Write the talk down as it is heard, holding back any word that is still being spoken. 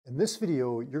In this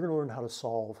video, you're going to learn how to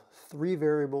solve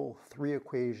 3-variable,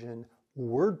 3-equation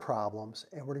word problems,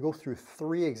 and we're going to go through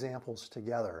 3 examples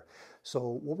together.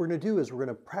 So what we're going to do is we're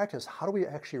going to practice how do we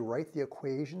actually write the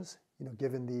equations,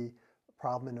 given the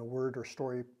problem in a word or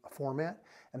story format,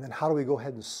 and then how do we go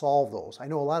ahead and solve those. I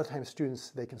know a lot of times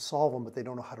students, they can solve them, but they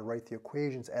don't know how to write the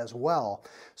equations as well.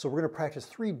 So we're going to practice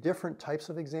 3 different types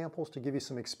of examples to give you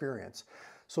some experience.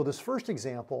 So this first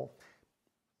example,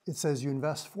 it says you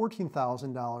invest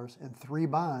 $14,000 in 3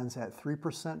 bonds at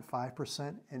 3%,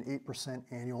 5%, and 8%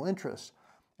 annual interest.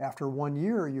 After 1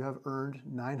 year, you have earned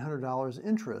 $900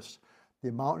 interest. The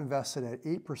amount invested at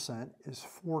 8% is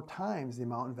 4 times the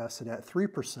amount invested at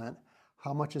 3%.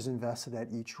 How much is invested at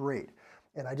each rate?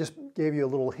 And I just gave you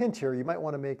a little hint here. You might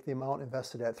want to make the amount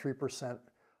invested at 3%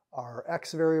 our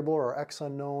x variable or x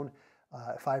unknown.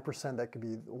 5% that could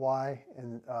be y,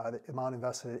 and the amount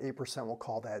invested at 8% we'll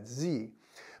call that z.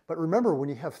 But remember, when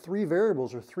you have 3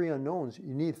 variables or 3 unknowns,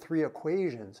 you need 3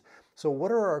 equations. So what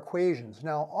are our equations?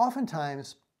 Now,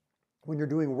 oftentimes when you're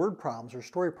doing word problems or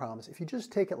story problems, if you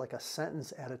just take it like a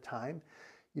sentence at a time,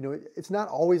 it's not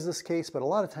always this case, but a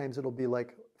lot of times it'll be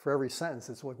like for every sentence,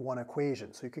 it's like 1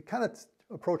 equation. So you could kind of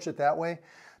approach it that way.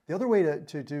 The other way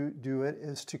to do it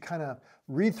is to kind of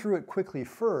read through it quickly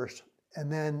first, and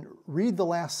then read the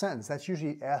last sentence. That's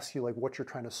usually asks you like what you're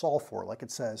trying to solve for. Like it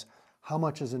says, how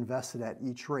much is invested at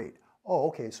each rate? Oh,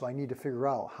 okay, so I need to figure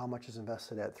out how much is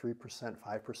invested at 3%,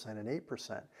 5%, and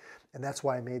 8%. And that's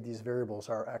why I made these variables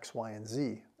our x, y, and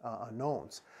z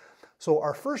unknowns. So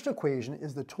our first equation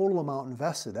is the total amount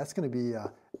invested. That's going to be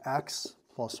x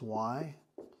plus y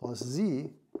plus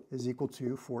z is equal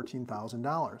to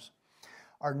 $14,000.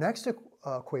 Our next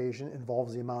equation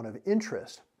involves the amount of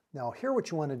interest. Now here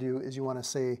what you want to do is you want to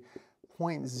say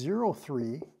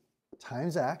 0.03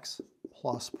 times x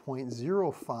plus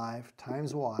 0.05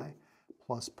 times y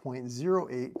plus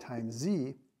 0.08 times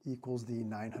z equals the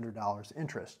 $900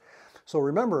 interest. So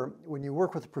remember, when you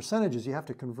work with percentages, you have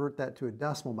to convert that to a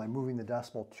decimal by moving the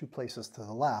decimal 2 places to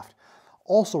the left.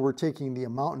 Also, we're taking the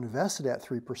amount invested at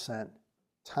 3%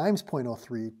 times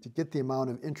 0.03 to get the amount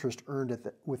of interest earned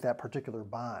with that particular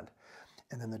bond.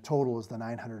 And then the total is the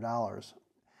 $900.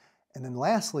 And then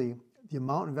lastly, the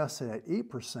amount invested at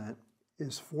 8%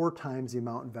 is 4 times the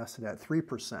amount invested at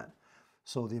 3%.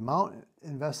 So the amount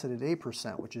invested at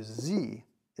 8%, which is z,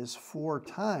 is 4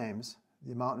 times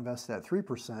the amount invested at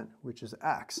 3%, which is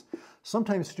x.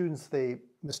 Sometimes students, they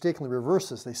mistakenly reverse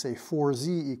this. They say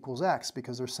 4z equals x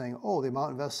because they're saying, oh, the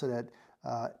amount invested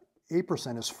at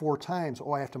 8% is 4 times.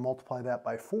 Oh, I have to multiply that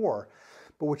by 4.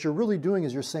 But what you're really doing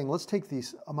is you're saying, let's take the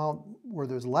amount where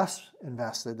there's less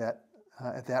invested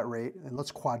at that rate, and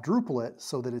let's quadruple it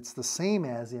so that it's the same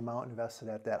as the amount invested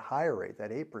at that higher rate,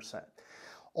 that 8%.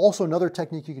 Also, another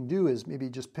technique you can do is maybe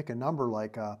just pick a number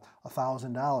like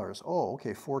 $1,000. Oh,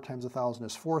 okay, 4 times 1,000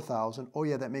 is 4,000. Oh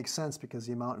yeah, that makes sense because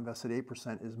the amount invested at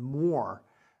 8% is more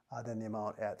than the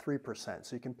amount at 3%.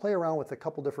 So you can play around with a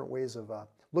couple different ways of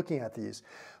looking at these.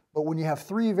 But when you have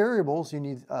 3 variables, you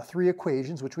need 3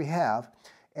 equations, which we have.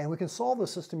 And we can solve the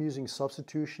system using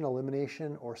substitution,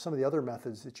 elimination, or some of the other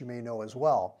methods that you may know as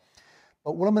well.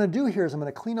 But what I'm going to do here is I'm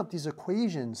going to clean up these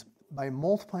equations by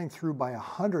multiplying through by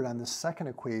 100 on this second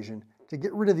equation to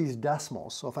get rid of these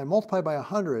decimals. So if I multiply by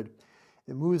 100,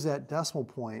 it moves that decimal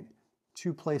point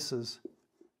 2 places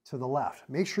to the left.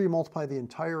 Make sure you multiply the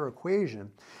entire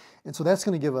equation. And so that's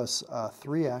going to give us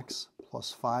 3x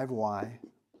plus 5y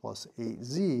plus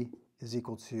 8z is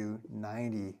equal to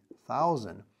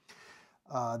 90,000.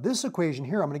 This equation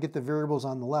here, I'm going to get the variables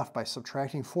on the left by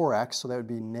subtracting 4x, so that would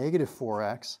be negative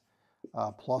 4x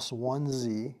plus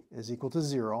 1z is equal to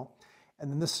 0. And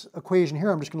then this equation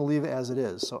here, I'm just going to leave it as it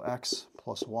is. So x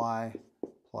plus y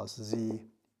plus z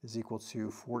is equal to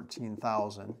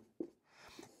 14,000.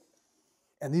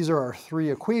 And these are our 3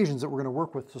 equations that we're going to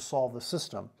work with to solve the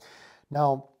system.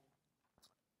 Now,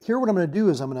 here what I'm going to do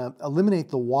is I'm going to eliminate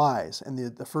the y's in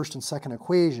the first and second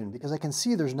equation because I can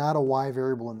see there's not a y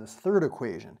variable in this third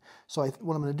equation. So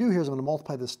what I'm going to do here is I'm going to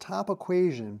multiply this top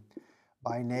equation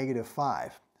by negative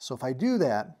 5. So if I do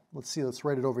that, let's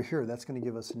write it over here. That's going to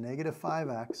give us negative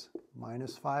 5x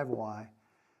minus 5y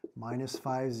minus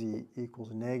 5z equals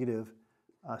negative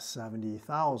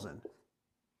 70,000.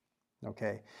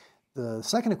 Okay. The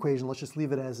second equation, let's just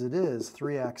leave it as it is.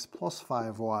 3x plus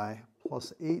 5y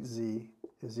plus 8z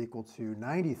is equal to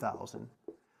 90,000.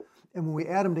 And when we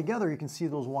add them together, you can see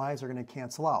those y's are going to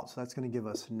cancel out. So that's going to give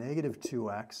us negative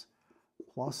 2x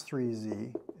plus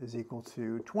 3z is equal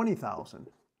to 20,000.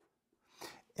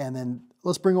 And then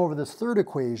let's bring over this third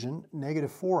equation,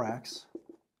 negative 4x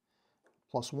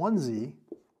plus 1z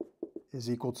is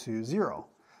equal to 0.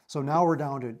 So now we're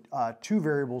down to two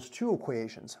variables, two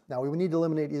equations. Now we would need to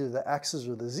eliminate either the x's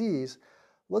or the z's.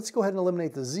 Let's go ahead and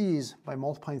eliminate the z's by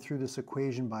multiplying through this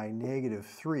equation by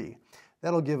 -3.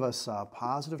 That'll give us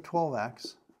positive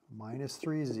 12x minus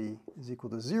 3z is equal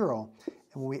to 0.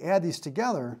 And when we add these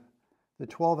together, the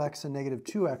 12x and negative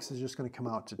 2x is just going to come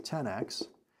out to 10x.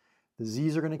 The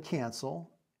z's are going to cancel,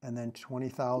 and then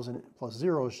 20,000 plus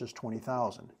 0 is just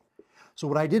 20,000. So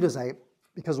what I did is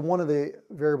because one of the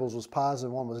variables was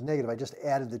positive, one was negative, I just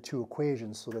added the two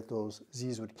equations so that those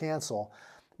z's would cancel.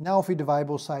 Now if we divide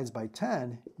both sides by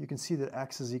 10, you can see that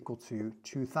x is equal to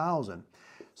 2,000.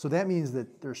 So that means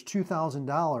that there's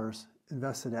 $2,000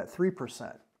 invested at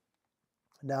 3%.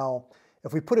 Now,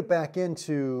 if we put it back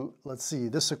into, let's see,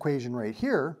 this equation right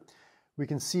here, we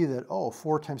can see that,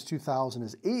 4 times 2,000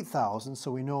 is 8,000,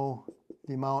 so we know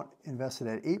the amount invested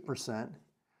at 8%,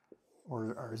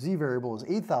 or our z variable is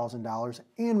 $8,000,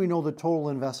 and we know the total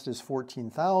invested is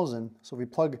 14,000. So if we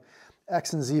plug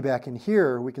x and z back in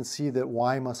here, we can see that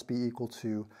y must be equal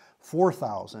to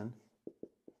 $4,000.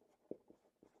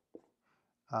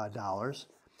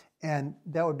 And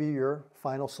that would be your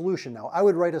final solution. Now, I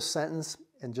would write a sentence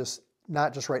and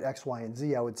not just write x, y, and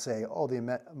z. I would say,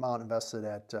 the amount invested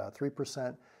at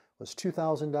 3% was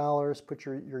 $2,000. Put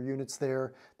your units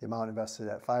there. The amount invested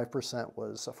at 5%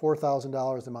 was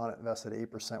 $4,000. The amount invested at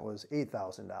 8% was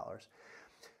 $8,000.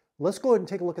 Let's go ahead and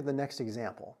take a look at the next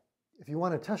example. If you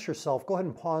want to test yourself, go ahead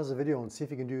and pause the video and see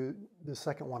if you can do the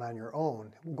second one on your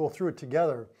own. We'll go through it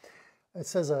together. It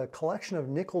says a collection of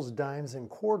nickels, dimes, and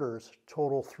quarters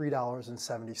total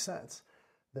 $3.70.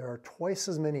 There are twice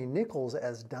as many nickels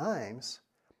as dimes,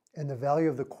 and the value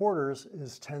of the quarters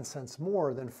is 10 cents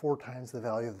more than 4 times the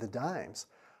value of the dimes.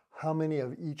 How many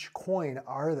of each coin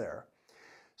are there?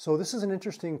 So this is an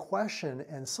interesting question,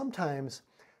 and sometimes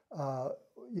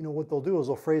what they'll do is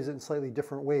they'll phrase it in slightly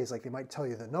different ways. Like they might tell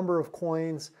you the number of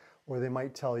coins, or they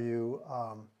might tell you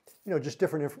just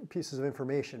different pieces of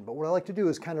information. But what I like to do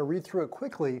is kind of read through it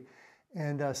quickly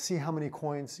and see how many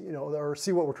coins, or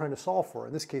see what we're trying to solve for.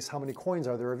 In this case, how many coins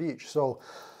are there of each? So,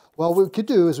 what we could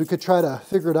do is we could try to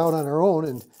figure it out on our own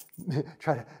and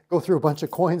try to go through a bunch of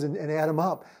coins and add them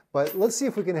up. But let's see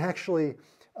if we can actually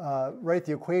write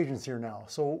the equations here now.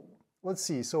 So let's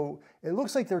see. So it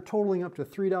looks like they're totaling up to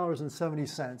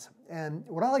 $3.70. And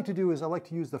what I like to do is I like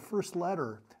to use the first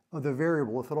letter of the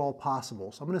variable, if at all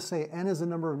possible. So I'm going to say n is the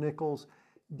number of nickels,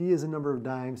 d is the number of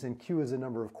dimes, and q is the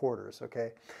number of quarters,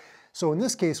 okay? So in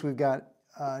this case, we've got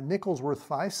nickels worth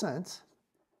 5 cents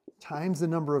times the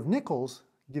number of nickels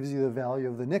gives you the value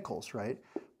of the nickels, right?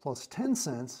 Plus 10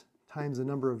 cents times the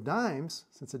number of dimes,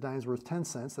 since a dime's worth 10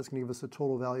 cents, that's going to give us the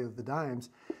total value of the dimes,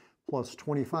 plus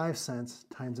 25 cents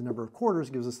times the number of quarters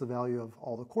gives us the value of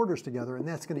all the quarters together, and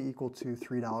that's going to equal to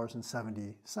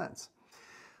 $3.70.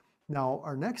 Now,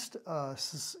 our next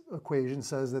equation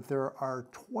says that there are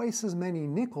twice as many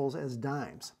nickels as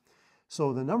dimes.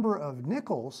 So the number of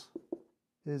nickels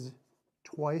is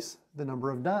twice the number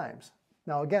of dimes.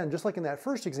 Now again, just like in that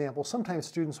first example, sometimes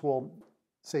students will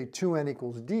say 2n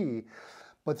equals d,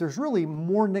 but there's really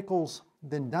more nickels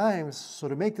than dimes, so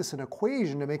to make this an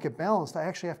equation, to make it balanced, I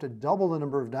actually have to double the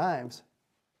number of dimes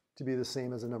to be the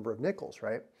same as the number of nickels,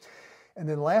 right? And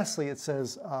then lastly, it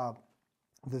says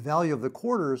the value of the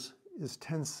quarters is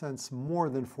 10 cents more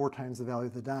than 4 times the value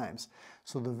of the dimes.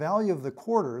 So the value of the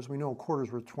quarters, we know quarters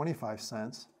were 25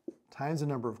 cents, times the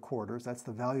number of quarters, that's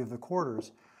the value of the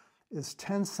quarters, is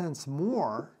 10 cents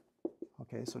more,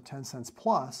 okay, so 10 cents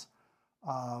plus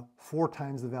 4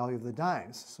 times the value of the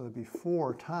dimes. So it'd be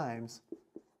 4 times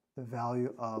the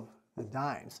value of the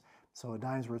dimes. So a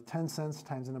dime's worth 10 cents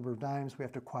times the number of dimes, we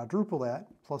have to quadruple that,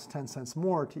 plus 10 cents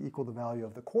more to equal the value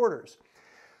of the quarters.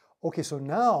 Okay, so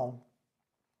now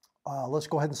let's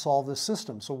go ahead and solve this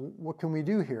system. So what can we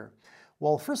do here?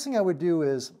 Well, the first thing I would do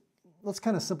is, let's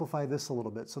kind of simplify this a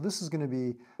little bit. So this is going to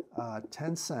be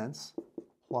 10 cents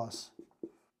plus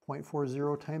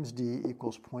 0.40 times d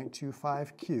equals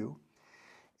 0.25q.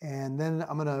 And then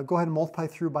I'm going to go ahead and multiply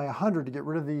through by 100 to get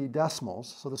rid of the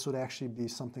decimals. So this would actually be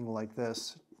something like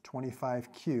this.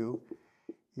 25q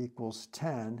equals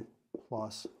 10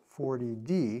 plus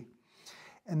 40d.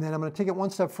 And then I'm going to take it one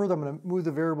step further. I'm going to move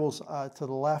the variables to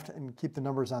the left and keep the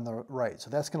numbers on the right. So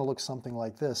that's going to look something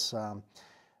like this.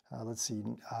 Let's see,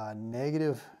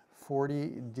 negative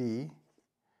 40d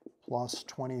plus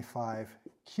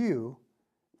 25q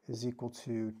is equal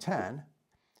to 10.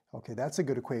 Okay, that's a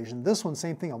good equation. This one,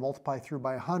 same thing, I'll multiply through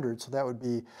by 100, so that would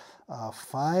be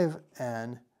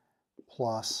 5n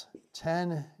plus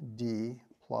 10d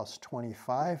plus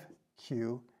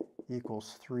 25q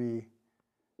equals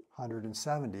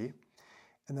 370.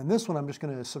 And And then this one, I'm just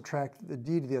going to subtract the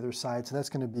d to the other side. So that's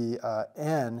going to be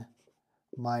n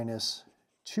minus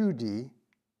 2d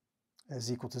is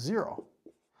equal to 0.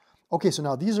 Okay, so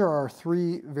now these are our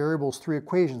three variables, three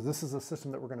equations. This is the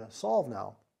system that we're going to solve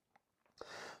now.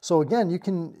 So again, you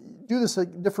can do this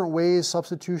different ways,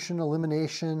 substitution,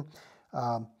 elimination,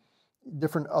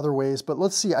 different other ways. But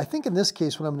let's see, I think in this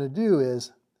case what I'm going to do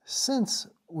is, since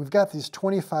we've got these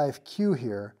 25q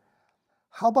here,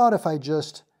 how about if I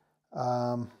just,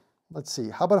 let's see,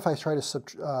 how about if I try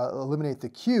to eliminate the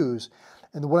q's?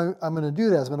 And what I'm going to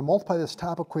do is I'm going to multiply this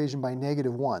top equation by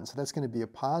 -1. So that's going to be a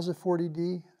positive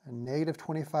 40d, a negative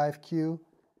 25q,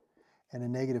 and a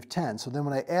negative 10. So then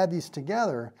when I add these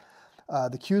together,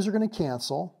 the q's are going to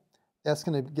cancel. That's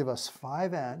going to give us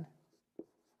 5n,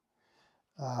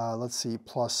 let's see,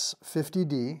 plus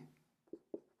 50d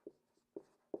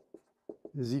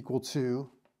is equal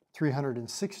to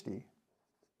 360.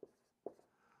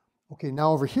 Okay,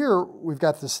 now over here, we've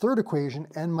got this third equation,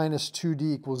 n minus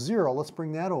 2d equals 0. Let's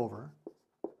bring that over.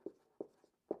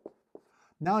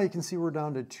 Now you can see we're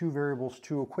down to two variables,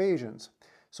 two equations.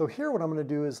 So here what I'm going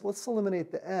to do is, let's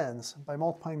eliminate the n's by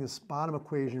multiplying this bottom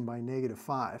equation by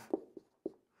 -5.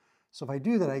 So if I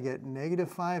do that, I get negative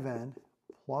 5n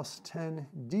plus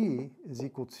 10d is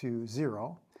equal to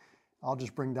 0. I'll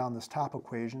just bring down this top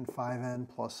equation, 5n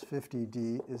plus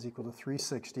 50d is equal to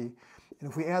 360. And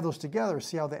if we add those together,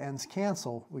 see how the n's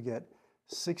cancel, we get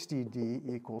 60d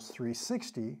equals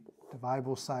 360. Divide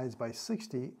both sides by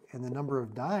 60, and the number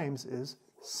of dimes is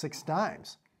 6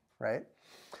 dimes, right?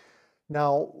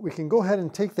 Now, we can go ahead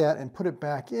and take that and put it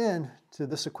back in to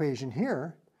this equation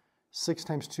here. 6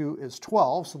 times 2 is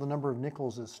 12, so the number of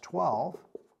nickels is 12.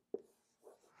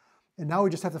 And now we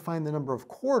just have to find the number of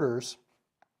quarters,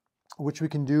 which we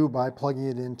can do by plugging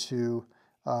it into,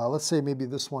 let's say maybe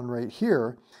this one right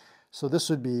here. So this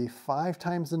would be 5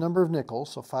 times the number of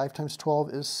nickels, so 5 times 12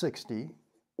 is 60,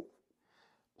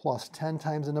 plus 10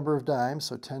 times the number of dimes,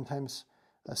 so 10 times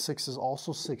 6 is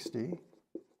also 60,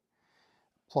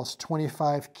 plus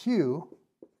 25q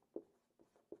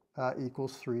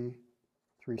equals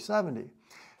 370.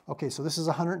 Okay, so this is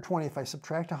 120. If I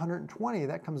subtract 120,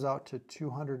 that comes out to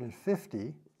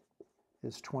 250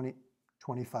 is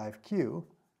 25q.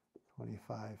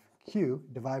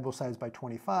 Divide both sides by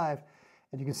 25,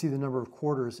 and you can see the number of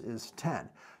quarters is 10.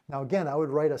 Now again, I would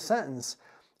write a sentence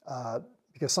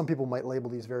because some people might label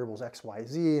these variables x, y,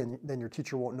 z, and then your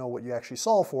teacher won't know what you actually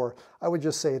solve for. I would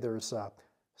just say there's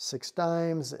 6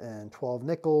 dimes and 12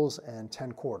 nickels and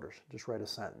 10 quarters. Just write a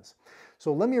sentence.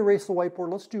 So let me erase the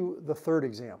whiteboard. Let's do the third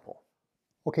example.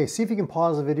 Okay, see if you can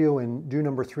pause the video and do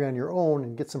number 3 on your own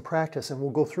and get some practice, and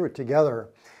we'll go through it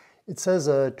together. It says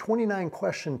a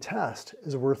 29-question test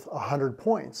is worth 100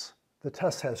 points. The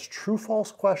test has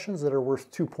true-false questions that are worth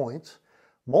 2 points,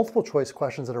 multiple choice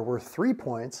questions that are worth 3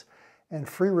 points, and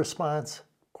free response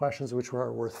questions which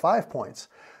are worth 5 points.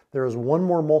 There is one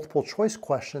more multiple choice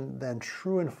question than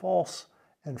true and false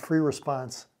and free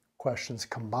response questions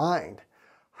combined.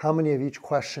 How many of each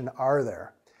question are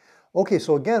there? Okay,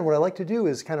 so again, what I like to do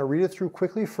is kind of read it through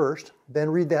quickly first, then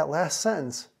read that last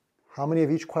sentence. How many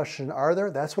of each question are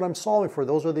there? That's what I'm solving for.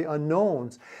 Those are the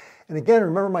unknowns. And again,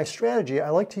 remember my strategy. I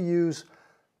like to use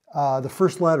the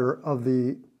first letter of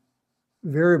the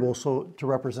variable to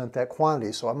represent that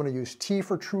quantity. So I'm going to use T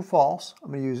for true, false.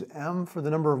 I'm going to use M for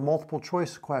the number of multiple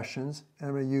choice questions. And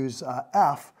I'm going to use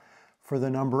F for the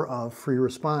number of free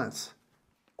response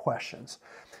questions.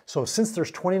 So since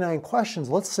there's 29 questions,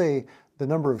 let's say the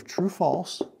number of true,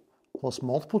 false plus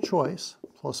multiple choice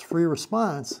plus free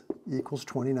response equals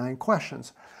 29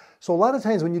 questions. So a lot of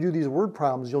times when you do these word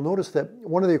problems, you'll notice that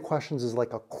one of the questions is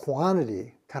like a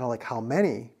quantity, kind of like how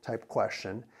many type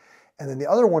question. And then the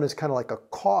other one is kind of like a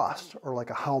cost or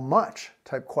like a how much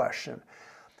type question.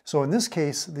 So in this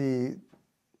case, the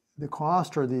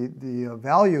cost or the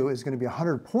value is going to be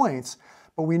 100 points,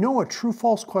 but we know a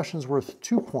true-false question is worth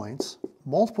 2 points,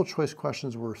 multiple choice question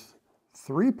is worth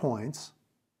 3 points,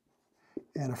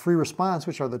 and a free response,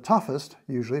 which are the toughest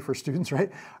usually for students,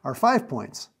 right, are 5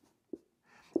 points.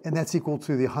 And that's equal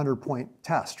to the 100-point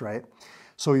test, right?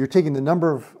 So you're taking the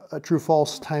number of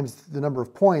true-false times the number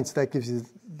of points, that gives you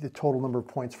the total number of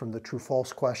points from the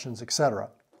true-false questions, etc.,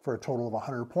 for a total of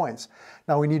 100 points.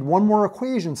 Now we need one more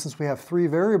equation since we have 3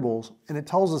 variables, and it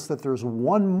tells us that there's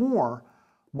one more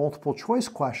multiple choice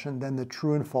question than the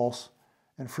true and false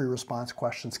and free response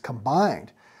questions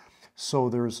combined. So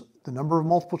there's the number of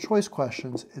multiple choice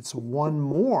questions, it's one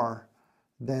more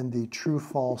than the true,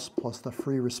 false plus the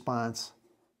free response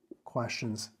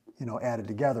questions, added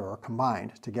together or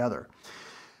combined together.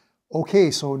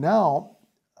 Okay, so now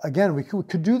again, we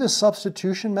could do the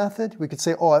substitution method. We could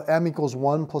say, oh, m equals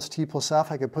 1 plus t plus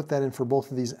f. I could put that in for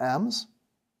both of these m's,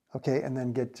 okay, and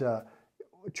then get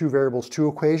two variables, two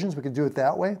equations. We could do it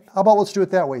that way. How about let's do it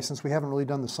that way since we haven't really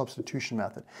done the substitution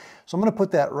method. So I'm going to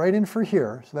put that right in for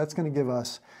here. So that's going to give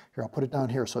us, here, I'll put it down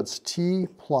here. So it's t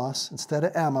plus, instead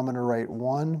of m, I'm going to write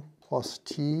 1 plus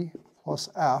t plus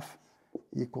f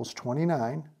equals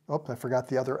 29. Oh, I forgot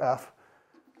the other f.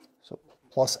 So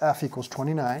plus f equals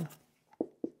 29.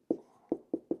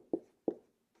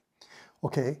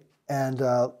 Okay, and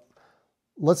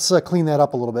let's clean that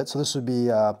up a little bit. So this would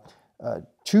be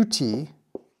 2t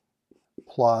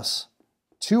plus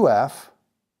 2f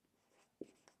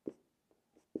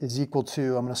is equal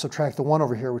to, I'm going to subtract the 1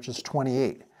 over here, which is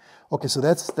 28. Okay, so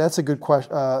that's a good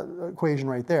equation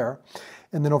right there.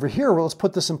 And then over here, well, let's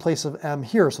put this in place of m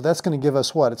here. So that's going to give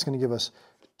us what? It's going to give us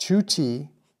 2t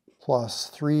plus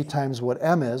 3 times what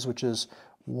m is, which is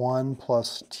 1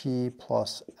 plus t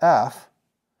plus f,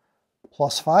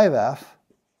 plus 5f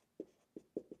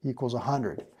equals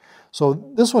 100. So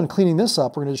this one, cleaning this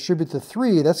up, we're going to distribute the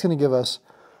 3. That's going to give us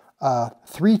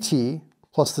 3t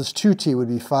plus this 2t would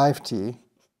be 5t.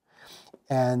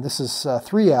 And this is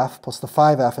 3f plus the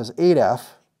 5f is 8f.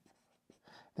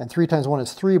 And 3 times 1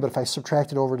 is 3, but if I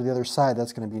subtract it over to the other side,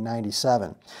 that's going to be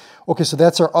 97. Okay, so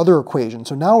that's our other equation.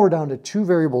 So now we're down to two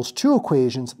variables, two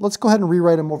equations. Let's go ahead and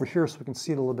rewrite them over here so we can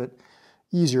see it a little bit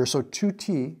easier. So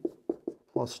 2t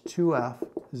plus 2f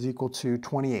is equal to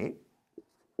 28.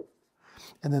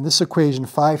 And then this equation,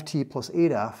 5t plus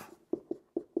 8f,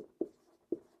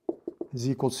 is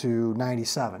equal to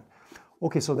 97.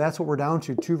 Okay, so that's what we're down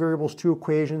to, two variables, two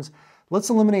equations.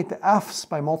 Let's eliminate the f's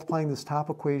by multiplying this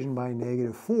top equation by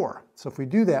 -4. So if we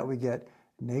do that, we get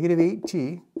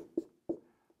 -8t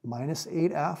minus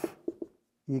 8f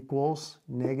equals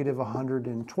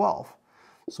 -112.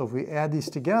 So if we add these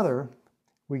together,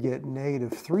 we get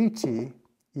 -3t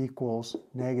equals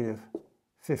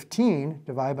 -15,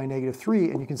 divide by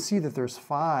 -3, and you can see that there's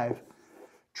 5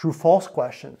 true-false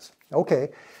questions.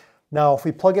 Okay, now if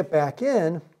we plug it back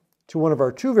in to one of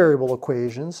our two variable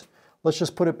equations, let's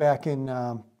just put it back in,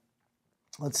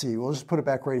 let's see, we'll just put it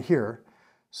back right here.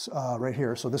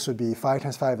 So this would be 5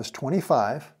 times 5 is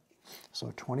 25.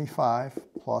 So 25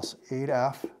 plus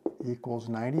 8f equals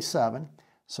 97.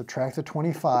 Subtract the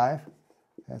 25,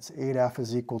 that's 8f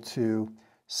is equal to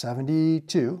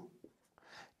 72.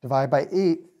 Divide by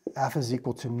 8, f is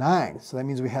equal to 9. So that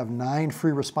means we have 9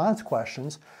 free response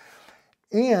questions.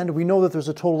 And we know that there's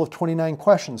a total of 29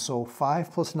 questions. So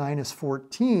 5 plus 9 is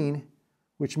 14,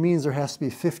 which means there has to be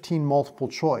 15 multiple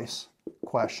choice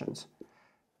questions.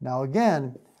 Now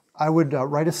again, I would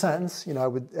write a sentence. I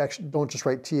would actually, don't just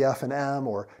write T, F, and M,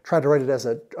 or try to write it as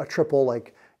a triple,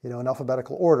 like, in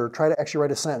alphabetical order. Try to actually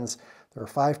write a sentence. There are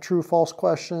 5 true, false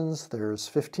questions. There's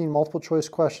 15 multiple choice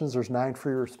questions. There's 9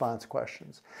 free response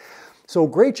questions. So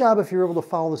great job if you're able to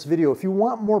follow this video. If you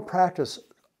want more practice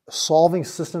solving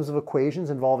systems of equations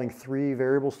involving 3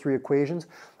 variables, 3 equations,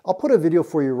 I'll put a video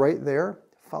for you right there.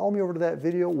 Follow me over to that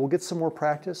video. We'll get some more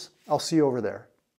practice. I'll see you over there.